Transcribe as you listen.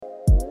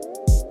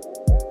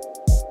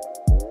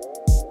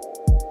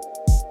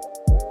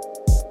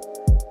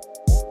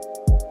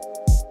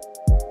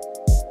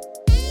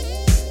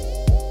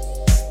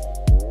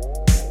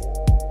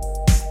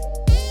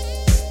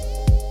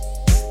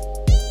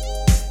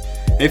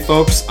Hey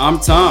folks, I'm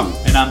Tom.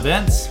 And I'm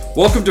Vince.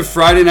 Welcome to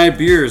Friday Night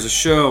Beers, a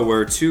show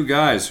where two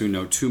guys who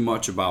know too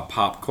much about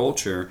pop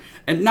culture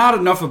and not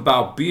enough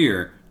about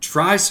beer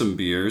try some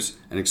beers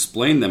and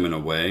explain them in a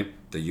way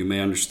that you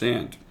may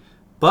understand.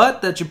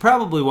 But that you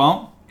probably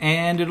won't,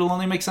 and it'll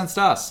only make sense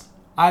to us.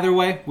 Either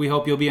way, we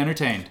hope you'll be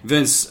entertained.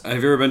 Vince,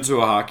 have you ever been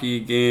to a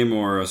hockey game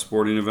or a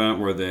sporting event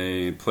where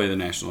they play the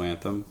national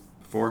anthem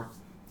before?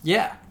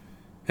 Yeah.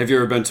 Have you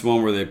ever been to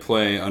one where they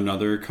play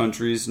another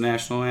country's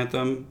national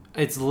anthem?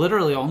 It's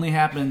literally only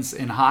happens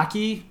in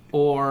hockey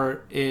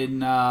or in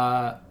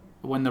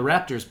when the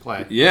Raptors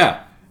play.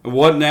 Yeah.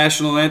 What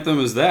national anthem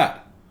is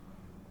that?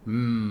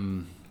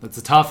 That's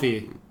a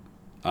toughie.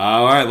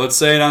 All right, let's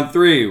say it on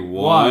three.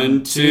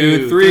 One,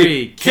 two,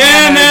 three.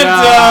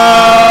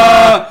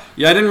 Canada!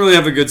 Yeah, I didn't really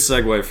have a good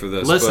segue for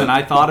this. Listen, but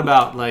I thought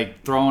about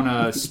throwing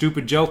a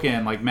stupid joke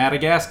in like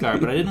Madagascar,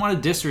 but I didn't want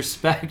to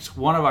disrespect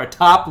one of our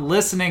top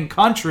listening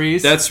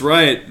countries. That's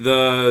right.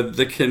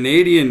 The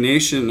Canadian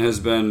nation has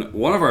been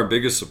one of our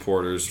biggest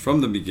supporters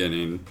from the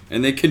beginning,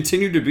 and they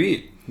continue to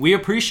be. We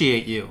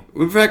appreciate you.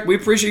 In fact, we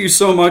appreciate you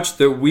so much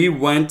that we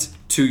went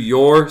to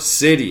your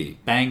city.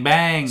 Bang,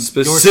 bang.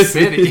 Your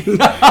city.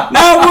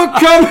 Now we're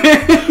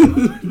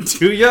coming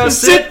to your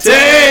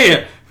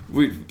city.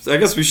 I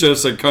guess we should have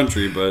said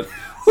country, but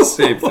it's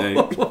the same thing.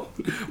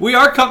 We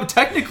are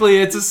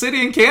technically, it's a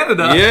city in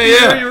Canada.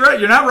 Yeah. You're right.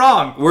 You're not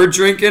wrong. We're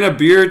drinking a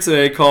beer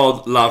today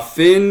called La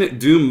Fin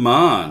Du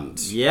Monde.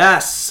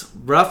 Yes.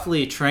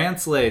 Roughly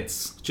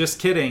translates, just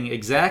kidding,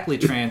 exactly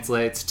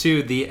translates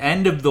to the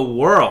end of the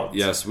world.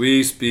 Yes,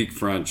 we speak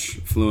French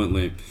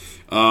fluently.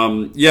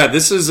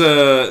 This is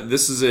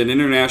an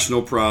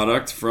international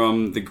product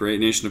from the great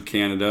nation of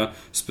Canada,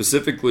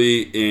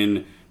 specifically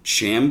in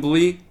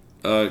Chambly.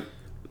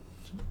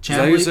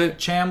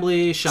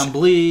 Chambly,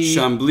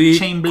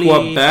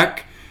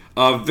 Quebec.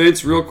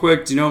 Vince, real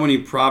quick, do you know how many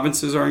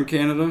provinces are in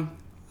Canada?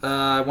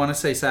 I want to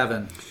say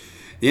 7.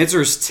 The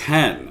answer is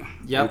 10.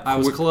 Yep, I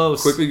was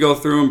close. Quickly go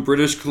through them.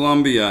 British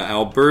Columbia,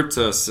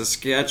 Alberta,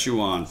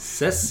 Saskatchewan,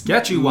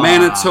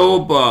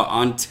 Manitoba,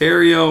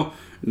 Ontario,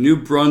 New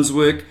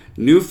Brunswick,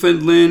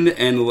 Newfoundland,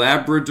 and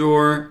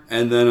Labrador.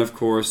 And then, of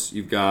course,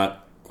 you've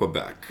got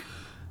Quebec.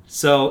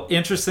 So,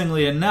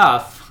 interestingly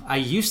enough, I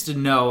used to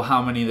know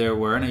how many there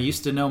were, and I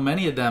used to know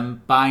many of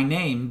them by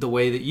name, the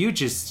way that you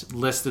just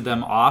listed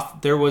them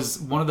off. There was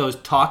one of those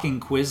talking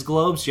quiz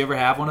globes. You ever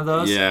have one of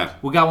those? Yeah.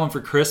 We got one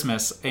for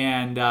Christmas,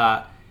 and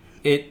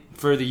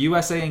for the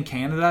USA and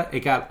Canada,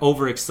 it got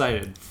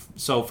overexcited.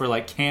 So for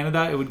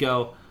Canada, it would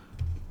go,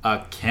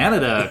 a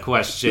Canada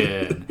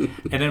question.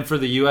 And then for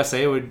the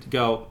USA, it would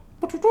go,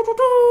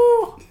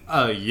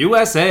 a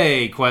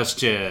USA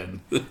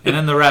question. And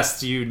then the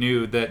rest, you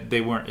knew that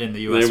they weren't in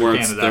the US or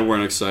Canada. They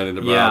weren't excited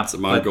about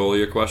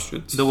Mongolia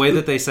questions. The way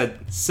that they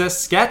said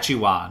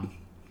Saskatchewan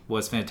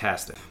was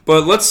fantastic.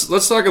 But let's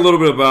talk a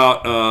little bit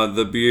about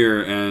the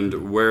beer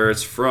and where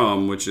it's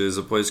from, which is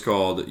a place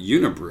called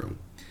Unibrew.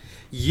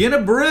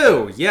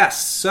 Unibrew,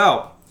 yes.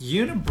 So,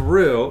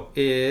 Unibrew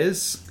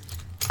is,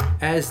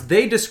 as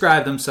they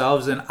describe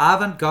themselves, an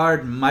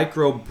avant-garde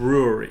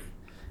microbrewery.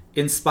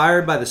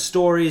 Inspired by the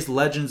stories,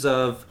 legends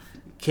of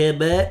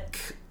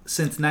Quebec,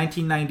 since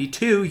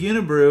 1992,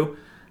 Unibrew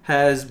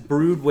has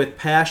brewed with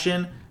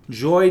passion,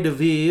 joie de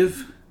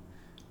vivre.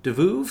 De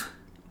vivre?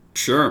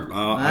 Sure.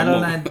 I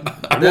don't know.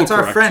 That's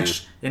our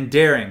French. And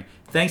daring.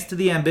 Thanks to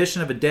the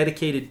ambition of a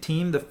dedicated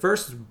team, the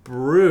first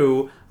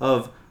brew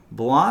of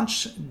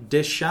Blanche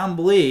de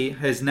Chambly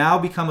has now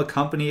become a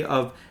company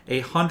of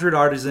 100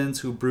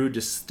 artisans who brew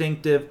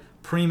distinctive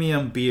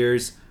premium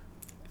beers.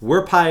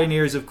 We're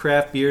pioneers of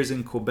craft beers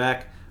in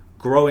Quebec,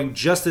 growing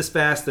just as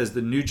fast as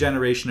the new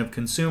generation of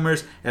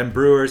consumers and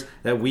brewers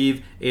that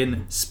we've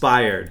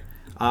inspired.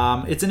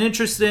 It's an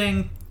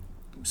interesting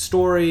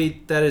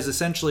story that is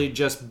essentially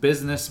just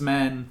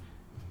businessmen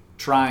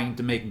trying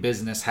to make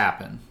business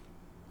happen.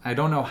 I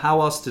don't know how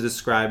else to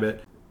describe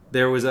it.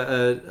 There was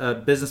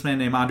a businessman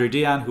named Andre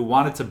Dion who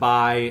wanted to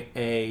buy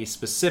a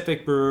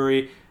specific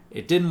brewery.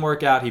 It didn't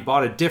work out. He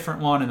bought a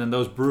different one, and then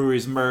those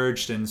breweries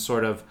merged and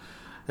sort of,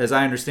 as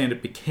I understand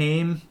it,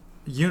 became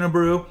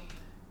Unibrew.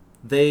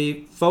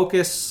 They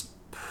focus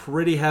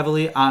pretty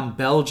heavily on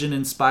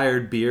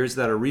Belgian-inspired beers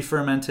that are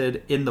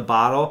re-fermented in the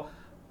bottle,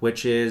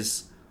 which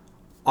is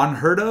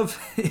unheard of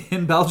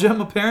in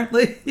Belgium,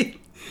 apparently.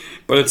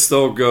 But it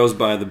still goes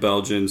by the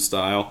Belgian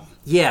style.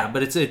 Yeah,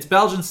 but it's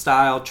Belgian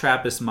style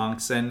Trappist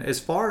monks, and as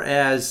far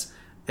as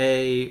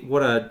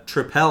what a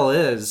tripel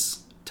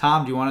is,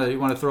 Tom, do you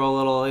want to throw a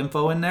little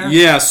info in there?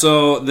 Yeah,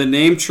 so the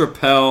name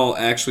tripel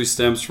actually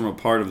stems from a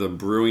part of the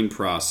brewing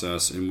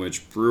process in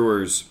which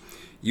brewers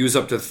use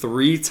up to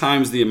 3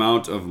 times the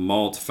amount of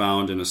malt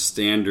found in a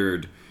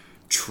standard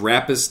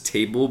Trappist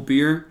table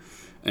beer.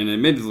 And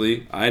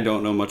admittedly, I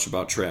don't know much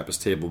about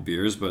Trappist table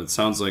beers, but it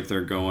sounds like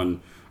they're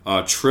going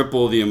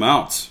triple the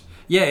amount.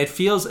 Yeah, it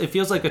feels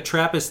like a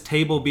Trappist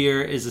table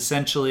beer is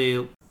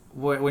essentially,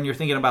 when you're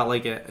thinking about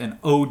an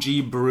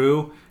OG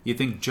brew, you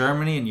think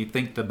Germany and you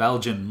think the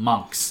Belgian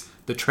monks,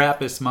 the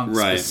Trappist monks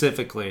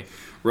specifically.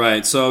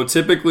 Right. So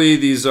typically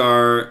these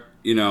are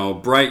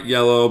bright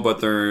yellow,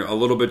 but they're a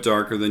little bit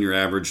darker than your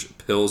average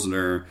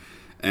Pilsner.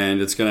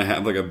 And it's going to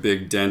have like a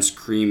big, dense,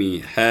 creamy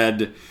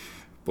head.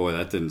 Boy,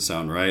 that didn't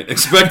sound right.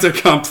 Expect a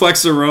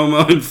complex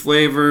aroma and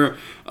flavor.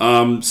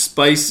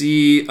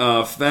 Spicy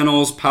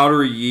phenols,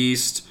 powdery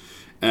yeast.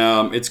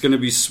 It's going to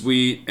be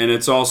sweet. And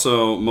it's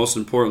also, most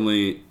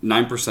importantly,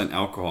 9%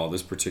 alcohol,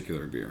 this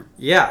particular beer.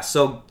 Yeah,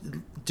 so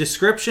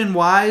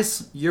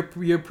description-wise, you're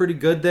pretty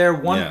good there.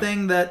 One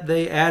thing that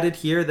they added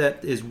here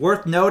that is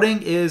worth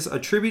noting is a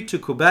tribute to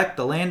Quebec,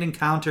 the land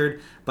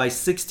encountered by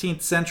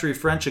 16th century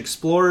French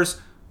explorers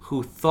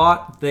who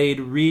thought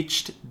they'd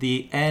reached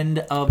the end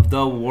of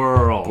the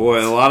world. Boy,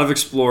 a lot of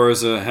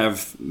explorers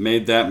have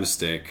made that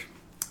mistake.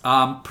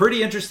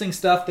 Pretty interesting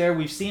stuff there.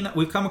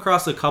 We've come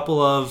across a couple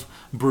of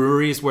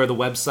breweries where the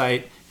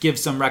website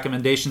gives some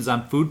recommendations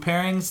on food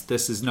pairings.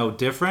 This is no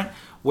different.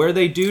 Where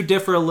they do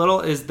differ a little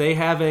is they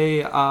have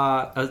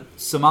a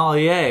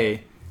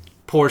sommelier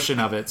portion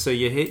of it. So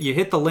you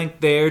hit the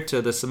link there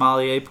to the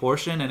sommelier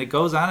portion, and it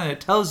goes on and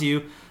it tells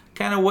you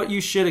kind of what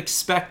you should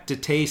expect to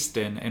taste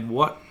in and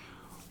what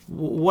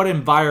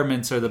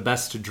environments are the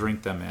best to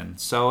drink them in.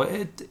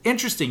 So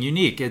interesting,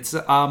 unique. It's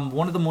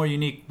one of the more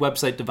unique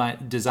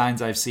website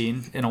designs I've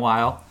seen in a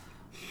while.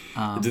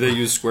 Do they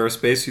use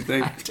Squarespace, you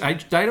think?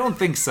 I don't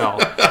think so.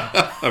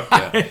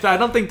 Okay. I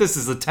don't think this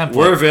is a template.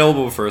 We're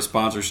available for a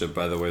sponsorship,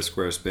 by the way,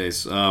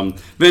 Squarespace.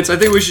 Vince, I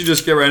think we should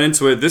just get right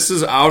into it. This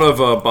is out of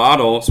a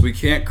bottle, so we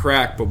can't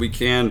crack, but we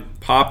can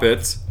pop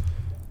it.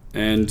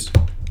 And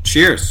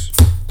cheers.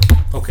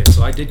 Okay,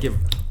 so I did give...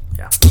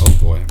 Yeah. Oh,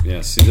 boy.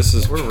 Yeah, see, this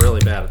is... We're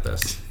really bad at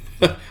this.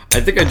 I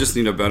think I just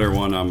need a better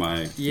one on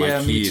my keys.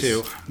 Yeah,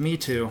 me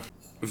too.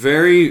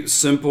 Very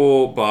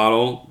simple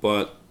bottle,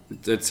 but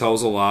it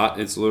tells a lot.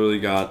 It's literally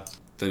got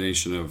the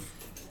nation of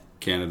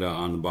Canada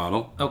on the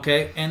bottle.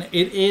 Okay, and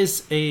it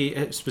is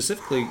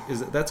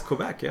that's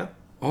Quebec, yeah?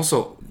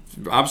 Also,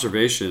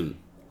 observation,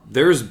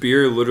 there's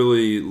beer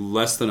literally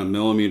less than a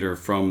millimeter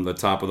from the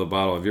top of the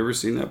bottle. Have you ever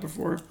seen that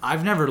before?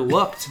 I've never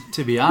looked,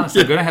 to be honest.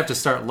 I'm going to have to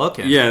start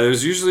looking. Yeah,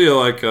 there's usually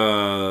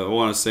I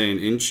want to say an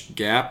inch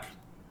gap.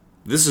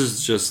 This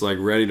is just like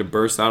ready to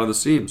burst out of the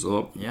seams.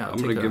 So yeah, I'm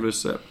going to give it a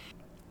sip.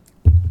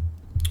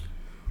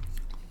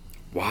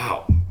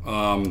 Wow.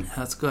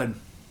 That's good.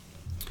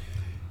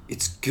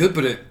 It's good,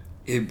 but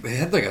it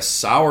had like a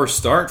sour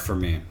start for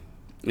me.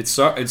 It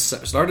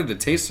started to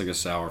taste like a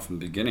sour from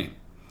the beginning.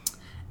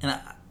 And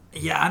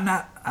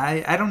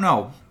I don't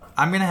know.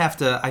 I'm going to have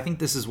to, I think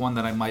this is one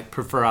that I might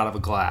prefer out of a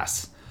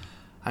glass.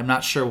 I'm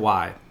not sure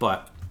why,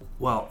 but,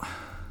 well,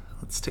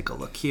 let's take a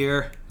look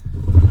here.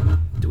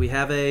 Do we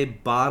have a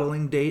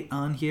bottling date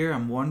on here?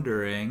 I'm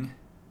wondering.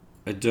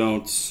 I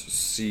don't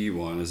see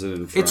one. Is it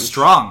in French? It's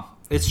strong.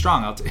 Is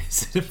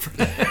it in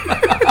French?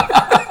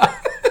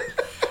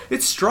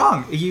 It's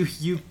strong.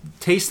 You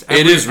taste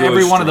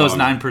every one of those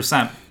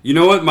 9%. You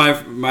know what?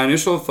 My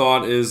initial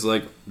thought is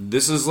like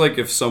this is like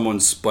if someone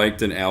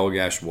spiked an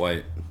Allagash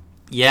White.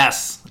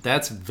 Yes,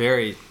 that's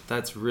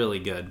really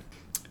good.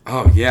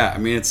 Oh yeah, I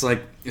mean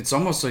it's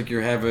almost like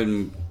you're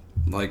having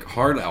like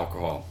hard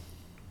alcohol.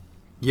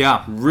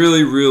 Yeah,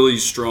 really, really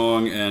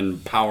strong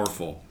and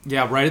powerful.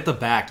 Yeah, right at the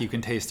back you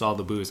can taste all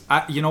the booze.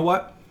 You know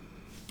what?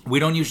 We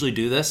don't usually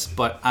do this,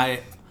 but I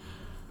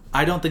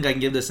don't think I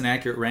can give this an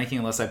accurate ranking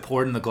unless I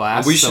pour it in the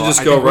glass. We should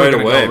just go right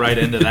away. Go right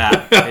into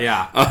that.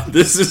 Yeah.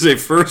 This is a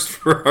first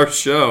for our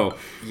show.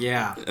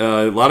 Yeah.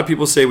 A lot of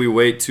people say we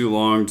wait too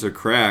long to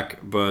crack,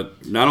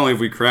 but not only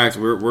have we cracked,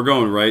 we're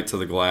going right to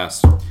the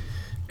glass.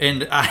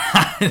 And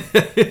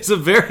it's a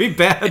very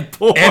bad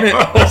pour. And it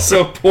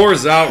also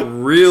pours out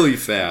really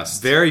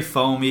fast. Very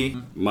foamy.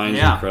 Mine's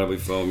incredibly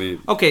foamy.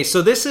 Okay,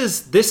 so this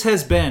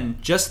has been,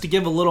 just to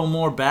give a little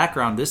more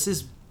background, this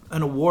is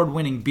an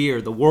award-winning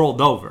beer the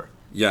world over.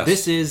 Yes.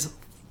 This is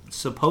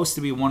supposed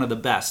to be one of the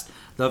best.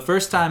 The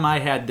first time I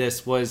had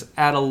this was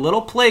at a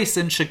little place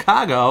in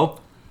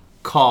Chicago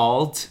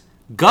called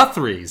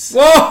Guthrie's.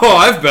 Whoa,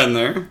 I've been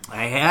there.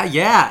 I had,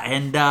 yeah,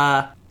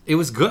 and it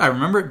was good. I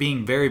remember it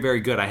being very,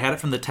 very good. I had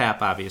it from the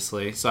tap,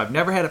 obviously, so I've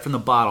never had it from the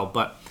bottle,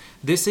 but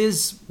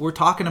we're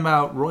talking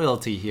about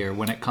royalty here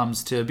when it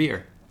comes to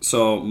beer.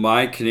 So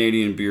my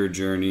Canadian beer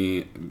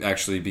journey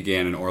actually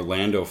began in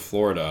Orlando,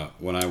 Florida,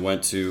 when I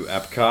went to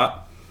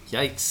Epcot.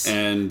 Yikes.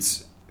 And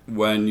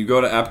when you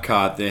go to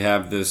Epcot, they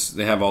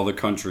have all the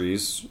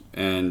countries,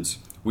 and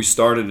we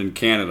started in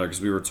Canada because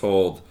we were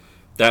told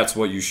that's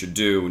what you should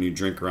do when you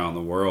drink around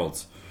the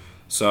world.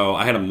 So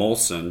I had a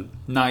Molson.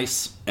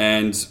 Nice.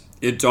 And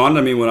it dawned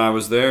on me when I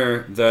was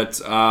there that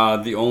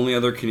the only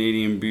other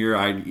Canadian beer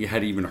I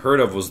had even heard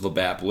of was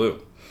Labatt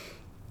Blue.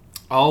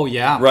 Oh,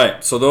 yeah.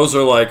 Right. So those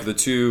are like the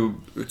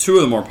two of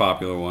the more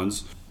popular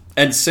ones.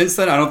 And since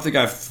then, I don't think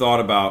I've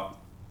thought about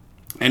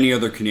any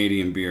other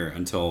Canadian beer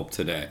until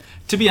today.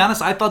 To be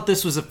honest, I thought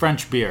this was a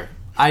French beer.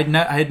 I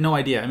had no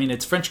idea. I mean,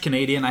 it's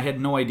French-Canadian. I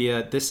had no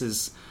idea.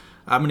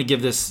 I'm going to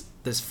give this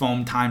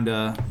foam time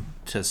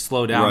to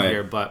slow down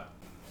here. But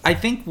I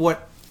think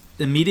what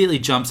immediately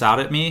jumps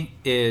out at me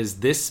is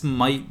this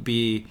might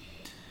be...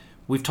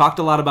 We've talked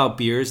a lot about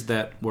beers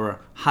that were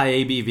high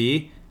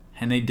ABV.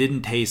 and they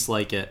didn't taste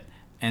like it.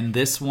 And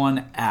this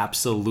one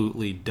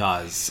absolutely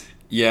does.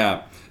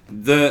 Yeah.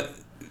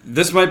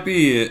 This might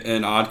be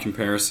an odd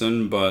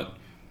comparison, but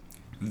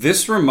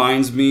this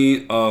reminds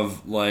me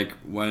of like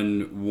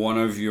when one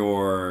of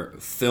your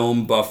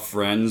film buff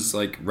friends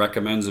like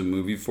recommends a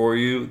movie for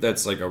you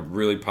that's like a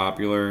really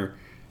popular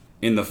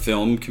in the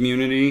film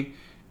community,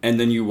 and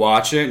then you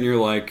watch it and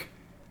you're like,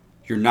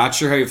 you're not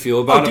sure how you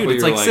feel about it, but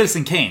it's you're like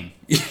Citizen Kane.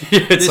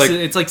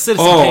 It's like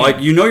Citizen Kane.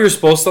 Like you know you're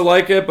supposed to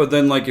like it, but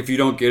then like if you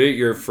don't get it,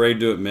 you're afraid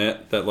to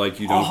admit that like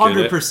you don't 100%.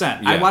 Get it.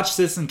 100%. I watched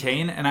Citizen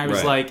Kane and I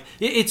was like,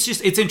 it's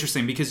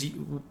interesting because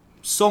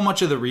so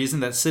much of the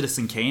reason that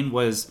Citizen Kane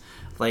was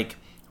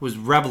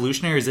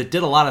revolutionary is it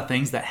did a lot of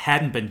things that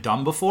hadn't been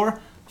done before.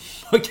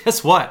 But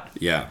guess what?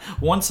 Yeah.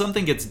 Once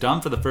something gets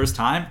done for the first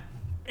time,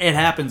 it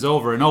happens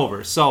over and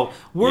over. So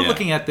we're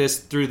looking at this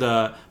through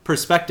the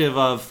perspective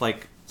of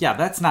like, yeah,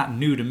 that's not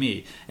new to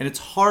me. And it's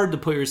hard to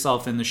put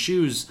yourself in the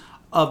shoes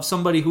of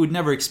somebody who had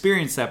never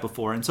experienced that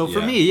before. And so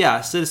for me,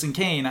 Citizen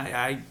Kane,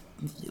 I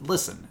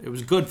listen, it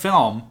was a good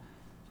film,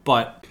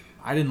 but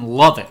I didn't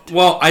love it.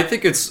 Well, I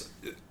think it's,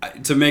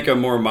 to make a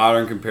more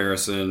modern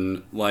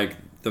comparison, like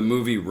the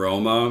movie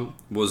Roma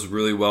was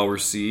really well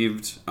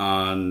received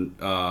on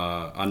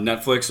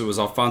Netflix. It was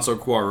Alfonso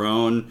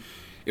Cuarón.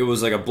 It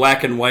was like a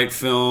black and white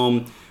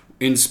film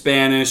in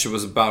Spanish. It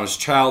was about his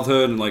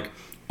childhood, and like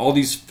all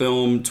these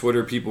film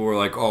Twitter people were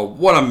like, "Oh,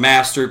 what a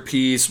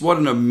masterpiece! What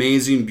an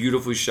amazing,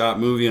 beautifully shot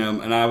movie!"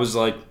 And I was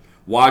like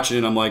watching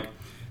it. I'm like,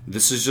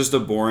 this is just a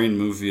boring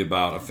movie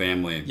about a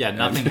family. Yeah,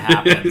 nothing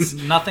happens.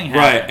 Nothing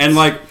happens. Right, and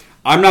like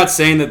I'm not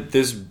saying that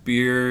this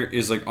beer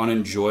is like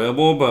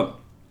unenjoyable, but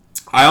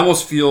I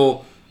almost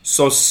feel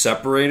so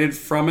separated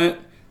from it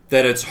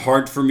that it's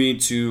hard for me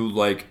to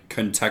like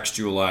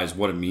contextualize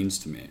what it means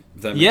to me.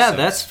 If that makes sense.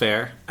 That's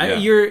fair. Yeah.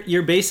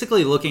 You're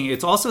basically looking.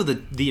 It's also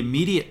the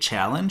immediate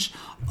challenge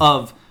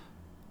of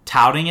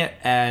touting it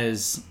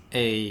as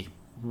a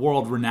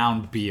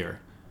world-renowned beer.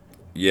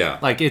 Yeah,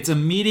 like it's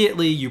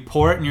immediately you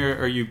pour it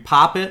or you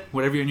pop it,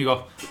 whatever, and you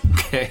go,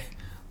 okay,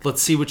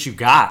 let's see what you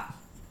got.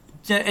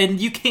 And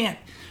you can't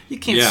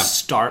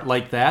start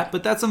like that,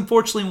 but that's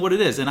unfortunately what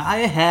it is. And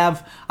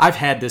I've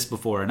had this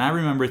before, and I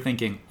remember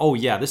thinking, oh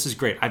yeah, this is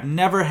great. I've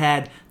never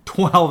had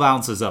 12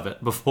 ounces of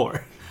it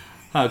before.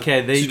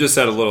 Okay, so you just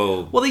had a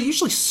little. Well, they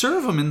usually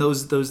serve them in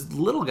those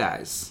little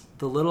guys,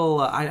 the little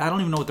I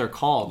don't even know what they're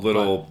called.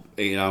 Little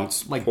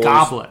 8-ounce like pours.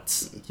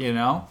 Goblets, you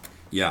know.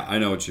 Yeah, I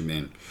know what you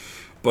mean,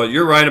 but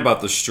you're right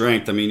about the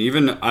strength. I mean,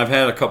 even I've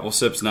had a couple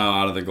sips now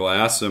out of the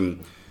glass,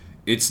 and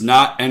it's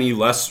not any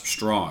less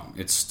strong.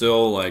 It's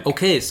still like...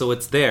 Okay, so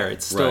it's there.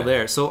 It's still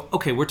there. So,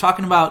 okay, we're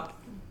talking about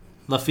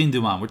La Fin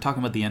Du Monde. We're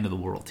talking about the end of the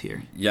world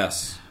here.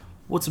 Yes.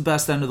 What's the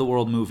best end of the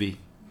world movie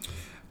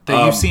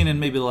that you've seen in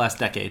maybe the last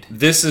decade?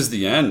 This is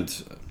the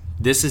end.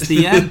 This is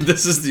the end?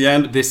 This is the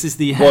end. This is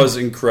the end. Was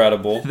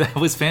incredible. That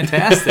was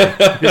fantastic.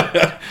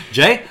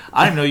 Jay,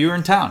 I didn't know you were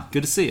in town.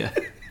 Good to see you.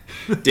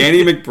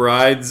 Danny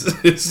McBride's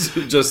is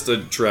just a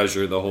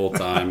treasure the whole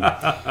time,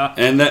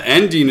 and the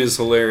ending is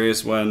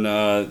hilarious when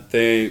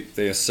they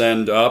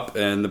ascend up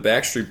and the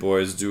Backstreet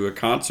Boys do a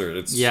concert.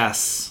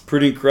 It's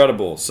pretty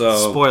incredible.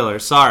 So spoiler,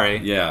 sorry.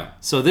 Yeah.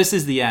 So this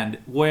is the end.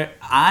 Where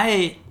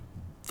I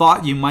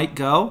thought you might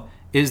go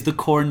is the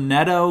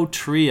Cornetto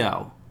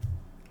Trio.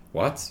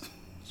 What?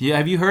 Yeah,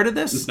 have you heard of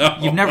this? No.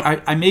 You've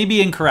never. I may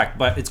be incorrect,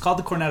 but it's called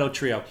the Cornetto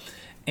Trio,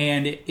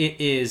 and it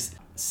is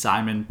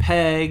Simon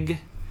Pegg.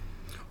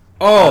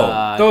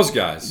 Oh, those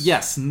guys.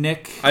 Yes,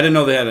 Nick. I didn't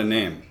know they had a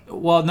name.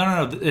 Well,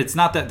 no. It's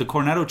not that. The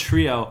Cornetto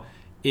Trio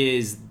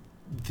is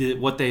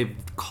what they've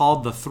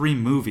called the three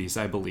movies,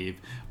 I believe,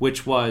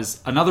 which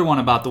was another one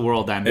about the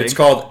world ending. It's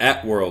called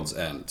At World's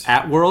End.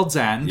 At World's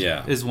End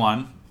Yeah. is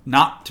one.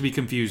 Not to be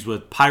confused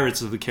with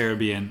Pirates of the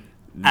Caribbean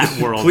at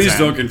World's Please End.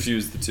 don't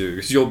confuse the two,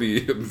 because you'll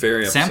be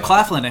very upset. Sam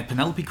Claflin and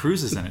Penelope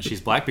Cruz is in it.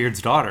 She's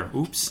Blackbeard's daughter.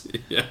 Oops.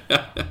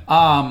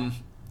 Yeah.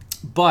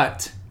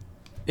 But...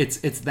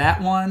 It's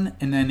that one,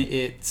 and then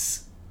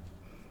it's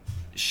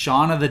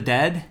Shaun of the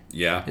Dead.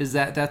 Yeah.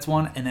 That's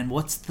one, and then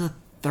what's the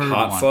third one?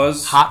 Hot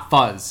Fuzz? Hot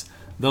Fuzz.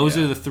 Those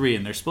are the three,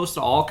 and they're supposed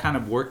to all kind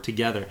of work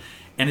together.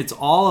 And it's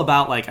all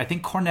about, like, I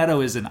think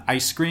Cornetto is an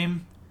ice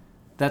cream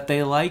that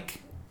they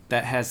like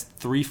that has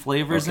 3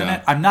 flavors in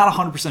it. I'm not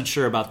 100%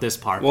 sure about this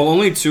part. Well,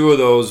 only 2 of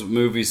those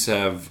movies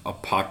have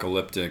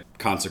apocalyptic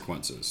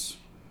consequences.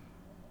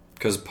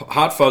 Because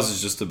Hot Fuzz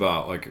is just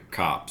about, like,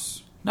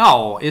 cops.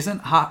 No, isn't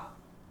Hot...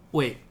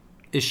 Wait,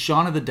 is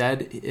Shaun of the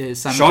Dead?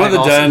 Is Simon Shaun of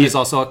the Dead. He's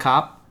also a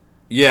cop.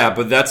 Yeah,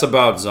 but that's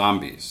about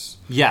zombies.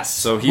 Yes,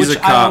 so he's which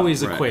a cop. I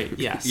always equate.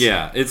 Yes.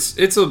 Yeah,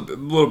 it's a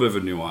little bit of a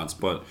nuance,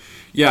 but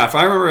yeah, if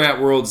I remember at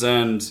World's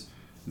End,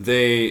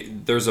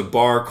 there's a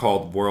bar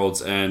called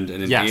World's End,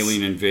 and an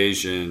alien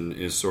invasion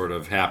is sort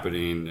of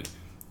happening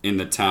in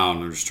the town.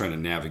 They're just trying to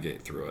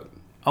navigate through it.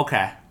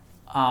 Okay,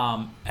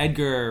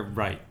 Edgar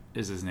Wright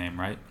is his name,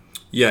 right?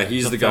 Yeah,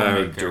 he's the guy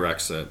who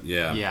directs it.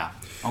 Yeah. Yeah.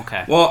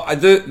 Okay. Well,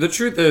 the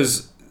truth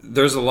is,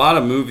 there's a lot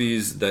of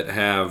movies that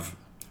have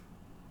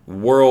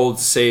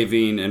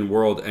world-saving and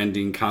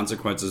world-ending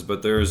consequences,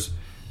 but there's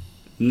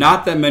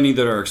not that many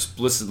that are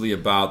explicitly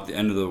about the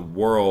end of the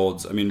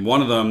world. I mean,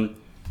 one of them,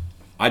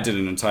 I did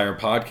an entire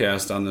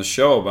podcast on this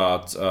show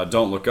about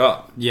Don't Look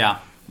Up. Yeah.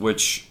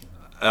 Which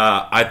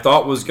I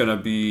thought was going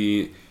to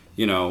be,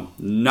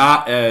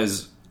 not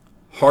as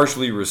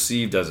harshly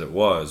received as it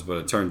was, but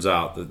it turns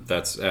out that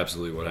that's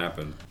absolutely what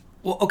happened.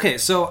 Well, okay,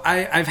 so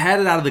I've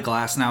had it out of the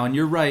glass now, and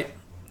you're right.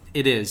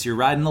 It is. You're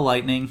riding the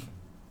lightning.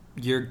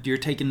 You're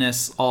taking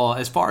this all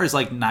as far as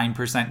like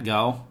 9%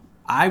 go.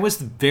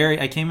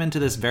 I came into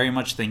this very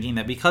much thinking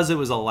that because it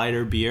was a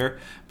lighter beer,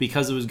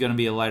 because it was going to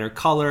be a lighter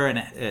color, and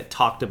it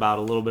talked about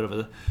a little bit of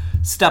a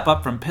step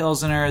up from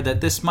Pilsner,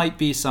 that this might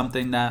be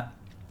something that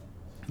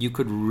you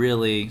could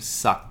really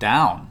suck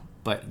down.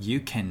 But you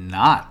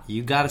cannot.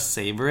 You got to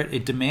savor it.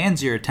 It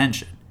demands your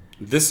attention.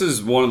 This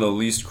is one of the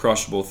least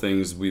crushable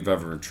things we've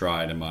ever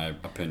tried, in my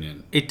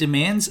opinion. It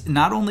demands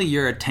not only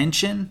your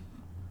attention,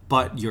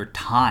 but your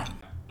time.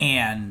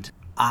 And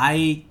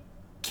I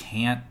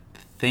can't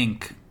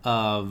think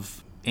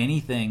of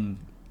anything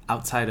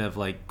outside of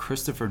like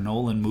Christopher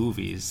Nolan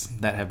movies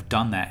that have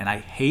done that. And I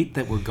hate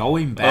that we're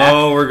going back.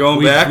 Oh, we're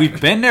going back? We've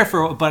been there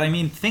but I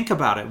mean, think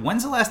about it.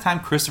 When's the last time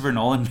Christopher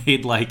Nolan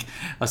made like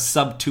a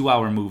sub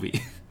 2-hour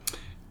movie?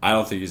 I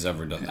don't think he's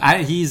ever done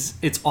that.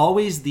 It's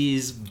always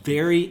these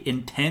very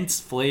intense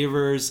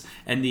flavors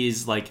and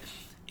these like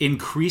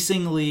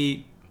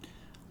increasingly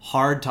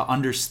hard to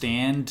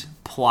understand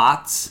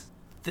plots.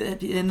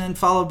 And then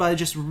followed by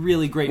just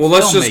really great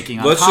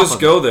filmmaking. Let's just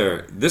go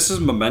there. This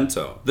is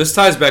Memento. This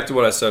ties back to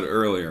what I said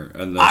earlier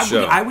in the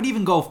show. I would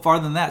even go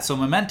farther than that. So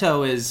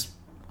Memento is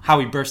how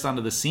he burst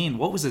onto the scene.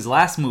 What was his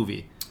last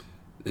movie?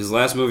 His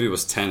last movie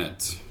was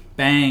Tenet.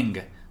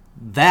 Bang.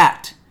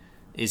 That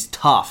is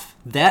tough.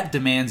 That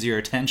demands your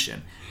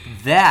attention.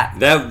 That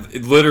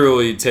it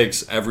literally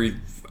takes every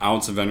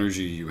ounce of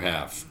energy you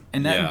have.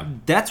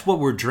 And that's what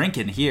we're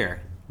drinking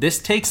here. This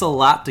takes a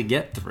lot to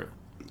get through.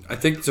 I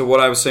think to what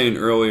I was saying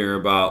earlier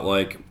about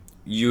like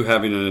you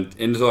having an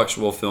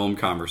intellectual film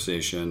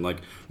conversation, like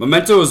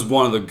Memento is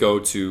one of the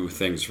go-to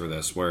things for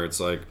this, where it's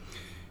like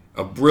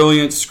a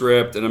brilliant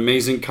script, an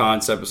amazing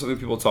concept, it's something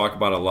people talk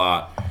about a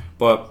lot.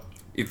 But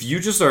if you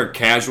just are a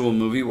casual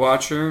movie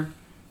watcher,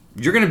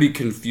 you're going to be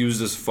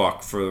confused as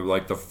fuck for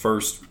like the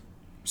first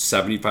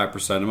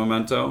 75% of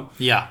Memento.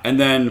 Yeah. And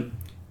then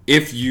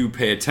if you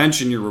pay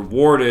attention, you're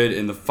rewarded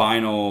in the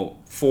final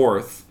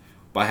fourth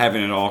by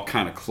having it all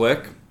kind of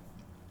click.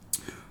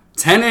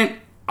 Tenet,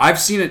 I've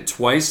seen it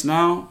twice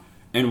now,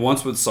 and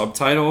once with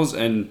subtitles,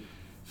 and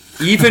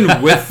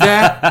even with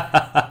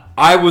that,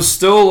 I was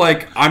still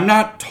like, I'm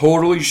not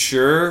totally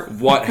sure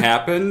what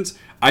happened.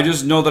 I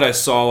just know that I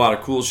saw a lot of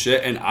cool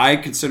shit, and I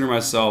consider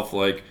myself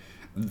like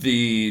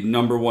the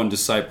number one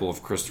disciple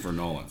of Christopher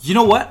Nolan. You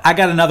know what? I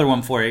got another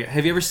one for you.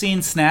 Have you ever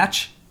seen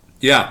Snatch?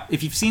 Yeah.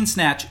 If you've seen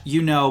Snatch,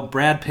 you know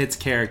Brad Pitt's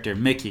character,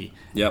 Mickey.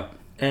 Yep.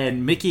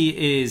 And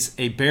Mickey is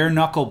a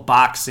bare-knuckle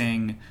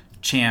boxing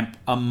champ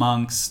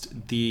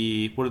amongst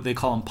the, what do they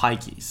call them,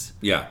 Pikeys.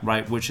 Yeah.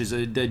 Right, which is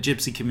the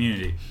gypsy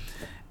community.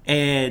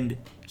 And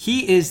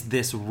he is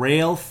this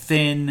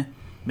rail-thin,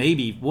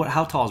 maybe,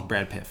 how tall is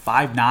Brad Pitt?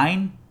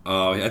 5'9"?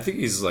 I think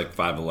he's like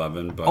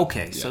 5'11", but...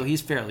 Okay, yeah. So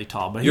he's fairly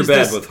tall. But You're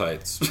bad with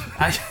heights.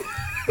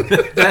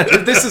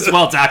 This is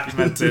well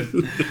documented.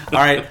 All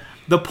right,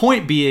 the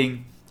point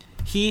being,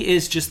 he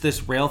is just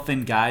this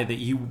rail-thin guy that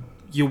you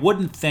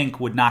wouldn't think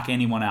would knock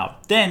anyone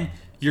out. Then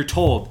you're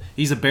told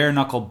he's a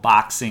bare-knuckle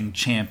boxing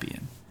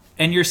champion.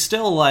 And you're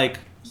still like,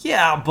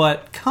 yeah,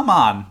 but come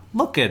on,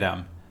 look at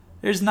him.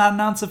 There's not an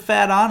ounce of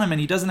fat on him,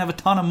 and he doesn't have a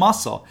ton of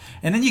muscle.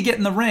 And then you get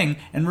in the ring,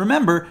 and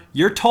remember,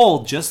 you're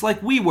told, just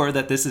like we were,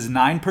 that this is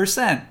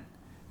 9%.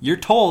 You're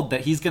told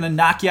that he's going to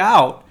knock you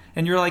out,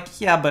 and you're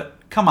like, yeah,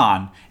 but come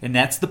on. And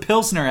that's the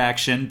Pilsner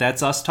action.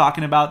 That's us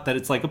talking about that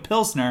it's like a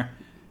Pilsner.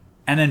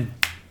 And then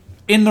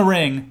in the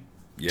ring,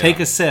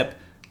 take a sip,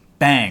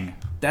 bang.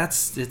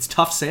 It's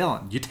tough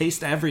sailing. You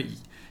taste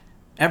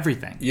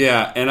everything.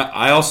 Yeah, and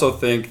I also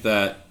think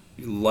that,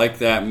 like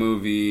that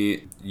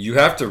movie, you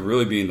have to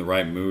really be in the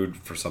right mood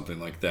for something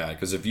like that.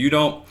 Because if you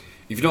don't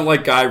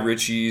like Guy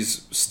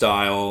Ritchie's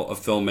style of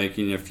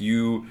filmmaking, if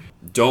you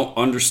don't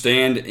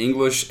understand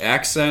English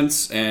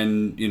accents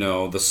and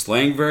the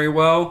slang very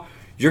well,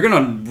 you're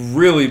gonna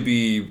really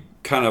be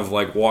kind of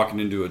like walking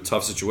into a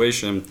tough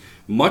situation.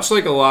 Much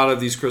like a lot of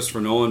these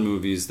Christopher Nolan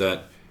movies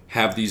that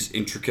have these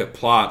intricate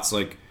plots,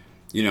 like.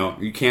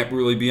 You can't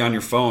really be on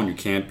your phone. You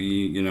can't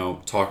be,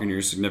 talking to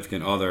your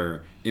significant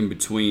other in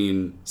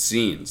between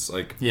scenes.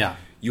 Like, yeah.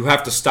 You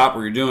have to stop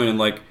what you're doing. And,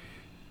 like,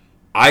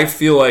 I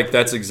feel like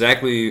that's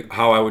exactly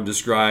how I would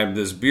describe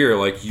this beer.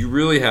 Like, you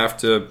really have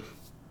to,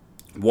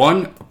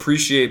 one,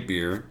 appreciate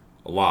beer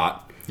a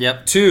lot.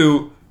 Yep.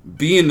 Two,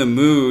 be in the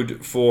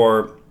mood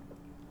for,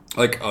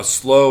 like, a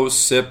slow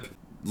sip.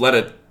 Let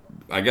it,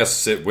 I guess,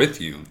 sit with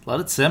you.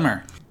 Let it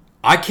simmer.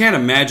 I can't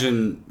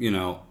imagine,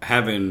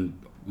 having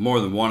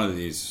more than one of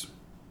these.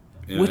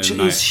 Which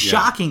is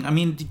shocking. I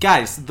mean,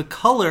 guys, the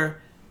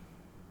color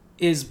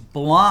is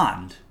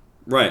blonde.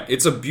 Right.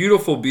 It's a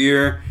beautiful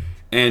beer,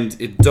 and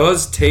it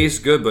does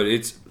taste good, but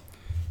it's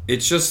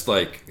it's just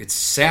like it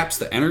saps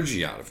the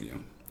energy out of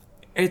you.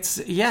 It's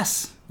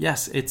yes.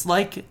 It's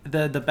like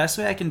the best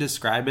way I can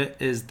describe it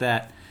is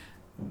that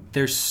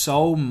there's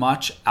so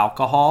much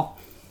alcohol,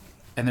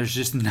 and there's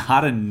just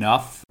not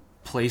enough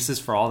places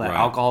for all that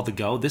alcohol to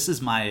go. This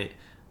is my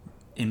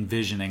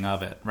envisioning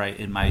of it, right,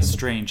 in my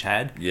strange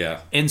head.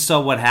 Yeah. And so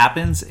what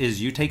happens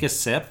is you take a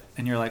sip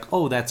and you're like,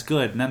 oh, that's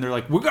good. And then they're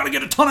like, we got to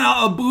get a ton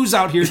of booze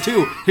out here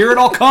too. Here it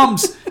all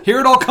comes.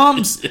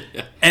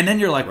 Yeah. And then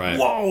you're like,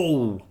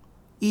 whoa,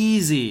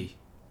 easy.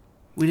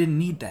 We didn't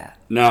need that.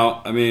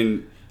 Now, I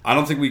mean, I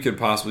don't think we could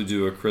possibly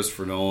do a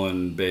Christopher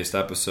Nolan based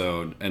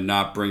episode and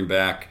not bring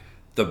back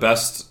the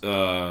best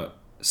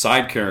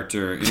side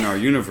character in our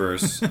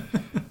universe.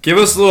 Give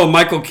us a little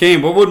Michael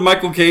Caine. What would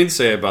Michael Caine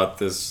say about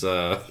this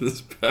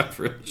this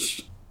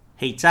beverage?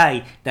 He'd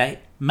say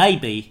that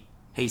maybe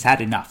he's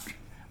had enough.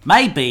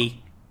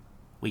 Maybe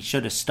we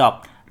should have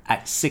stopped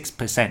at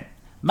 6%.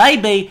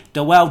 Maybe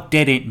the world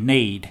didn't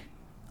need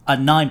a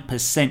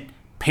 9%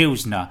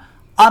 Pilsner.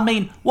 I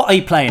mean, what are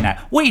you playing at?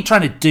 What are you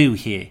trying to do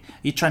here?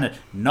 You trying to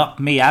knock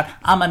me out?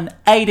 I'm an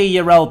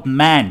 80-year-old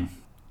man.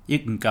 You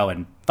can go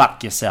and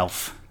fuck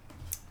yourself.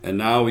 And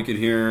now we can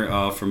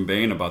hear from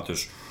Bane about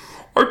this.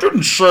 I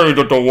didn't say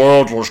that the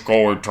world was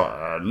going to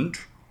end.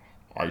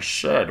 I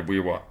said we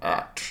were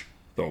at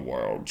the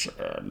world's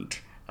end.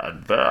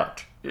 And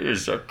that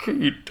is a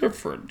key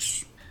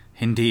difference.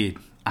 Indeed.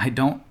 I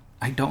don't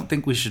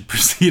think we should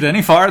proceed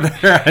any farther.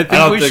 I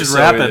think we should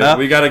wrap it up.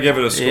 We got to give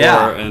it a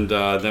score, and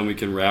then we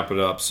can wrap it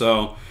up.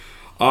 So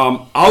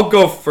I'll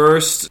go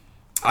first.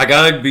 I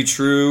got to be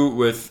true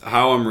with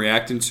how I'm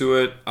reacting to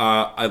it.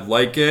 I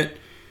like it.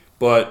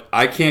 But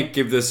I can't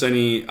give this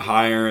any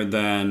higher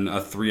than a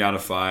 3 out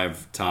of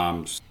 5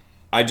 Toms.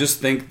 I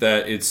just think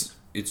that it's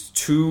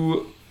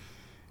too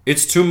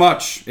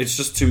much. It's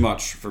just too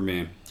much for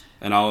me,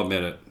 and I'll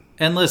admit it.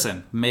 And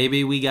listen,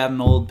 maybe we got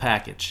an old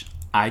package.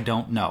 I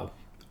don't know.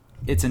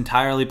 It's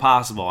entirely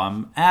possible.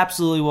 I'm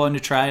absolutely willing to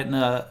try it in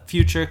the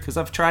future because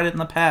I've tried it in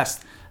the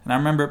past, and I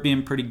remember it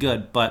being pretty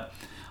good. But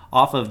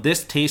off of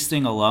this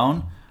tasting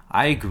alone,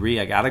 I agree.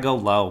 I gotta go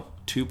low.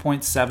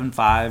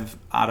 2.75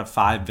 out of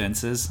 5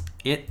 Vinces.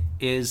 It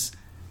is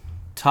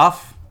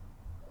tough.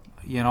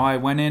 You know, I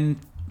went in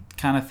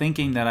kind of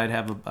thinking that I'd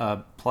have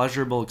a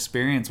pleasurable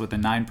experience with a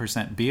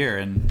 9% beer,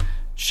 and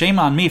shame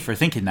on me for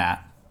thinking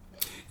that.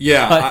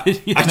 Yeah,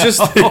 but,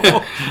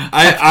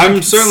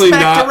 I'm certainly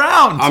not.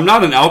 Around. I'm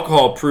not an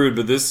alcohol prude,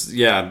 but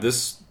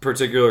this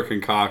particular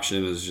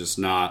concoction is just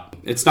not.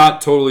 It's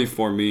not totally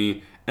for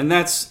me, and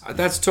that's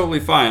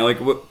totally fine. Like,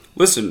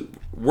 listen.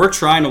 We're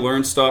trying to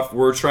learn stuff.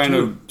 We're trying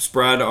to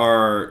spread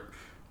our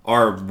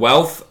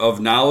wealth of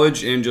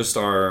knowledge and just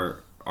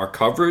our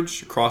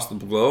coverage across the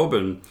globe.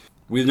 And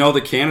we know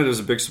that Canada's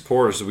a big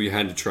supporter, so we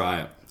had to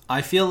try it.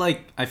 I feel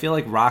like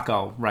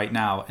Rocco right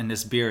now, and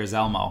this beer is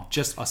Elmo,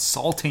 just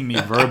assaulting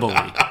me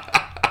verbally.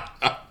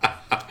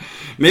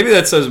 Maybe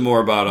that says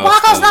more about us.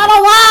 Rocco's not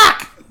a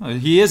rock.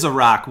 He is a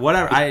rock.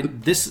 Whatever.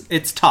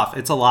 It's tough.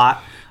 It's a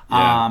lot.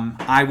 Yeah.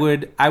 I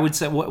would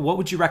say, what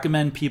would you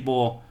recommend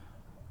people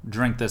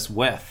drink this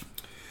with?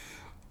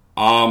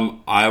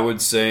 I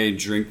would say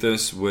drink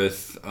this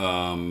with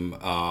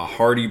a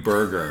hearty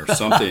burger or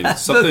something.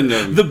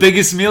 The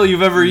biggest meal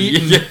you've ever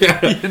eaten.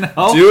 Yeah. You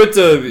know? Do it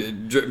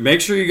to make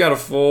sure you got a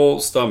full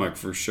stomach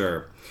for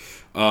sure.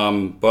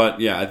 But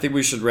yeah, I think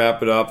we should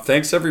wrap it up.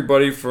 Thanks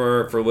everybody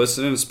for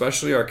listening,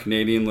 especially our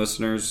Canadian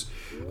listeners.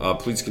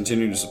 Please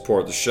continue to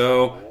support the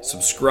show.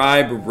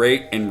 Subscribe,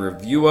 rate, and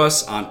review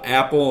us on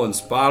Apple and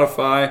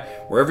Spotify,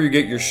 wherever you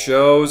get your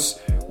shows.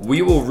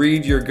 We will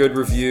read your good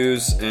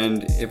reviews,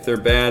 and if they're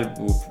bad,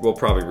 we'll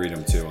probably read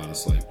them too,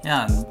 honestly.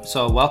 Yeah,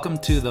 so welcome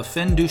to the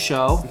Fin Du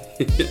Show.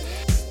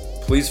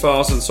 Please follow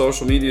us on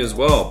social media as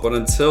well. But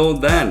until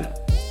then,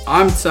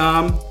 I'm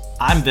Tom.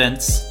 I'm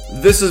Vince.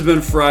 This has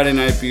been Friday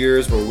Night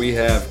Beers, where we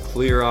have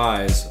clear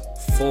eyes,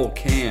 full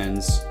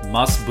cans,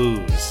 must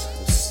booze.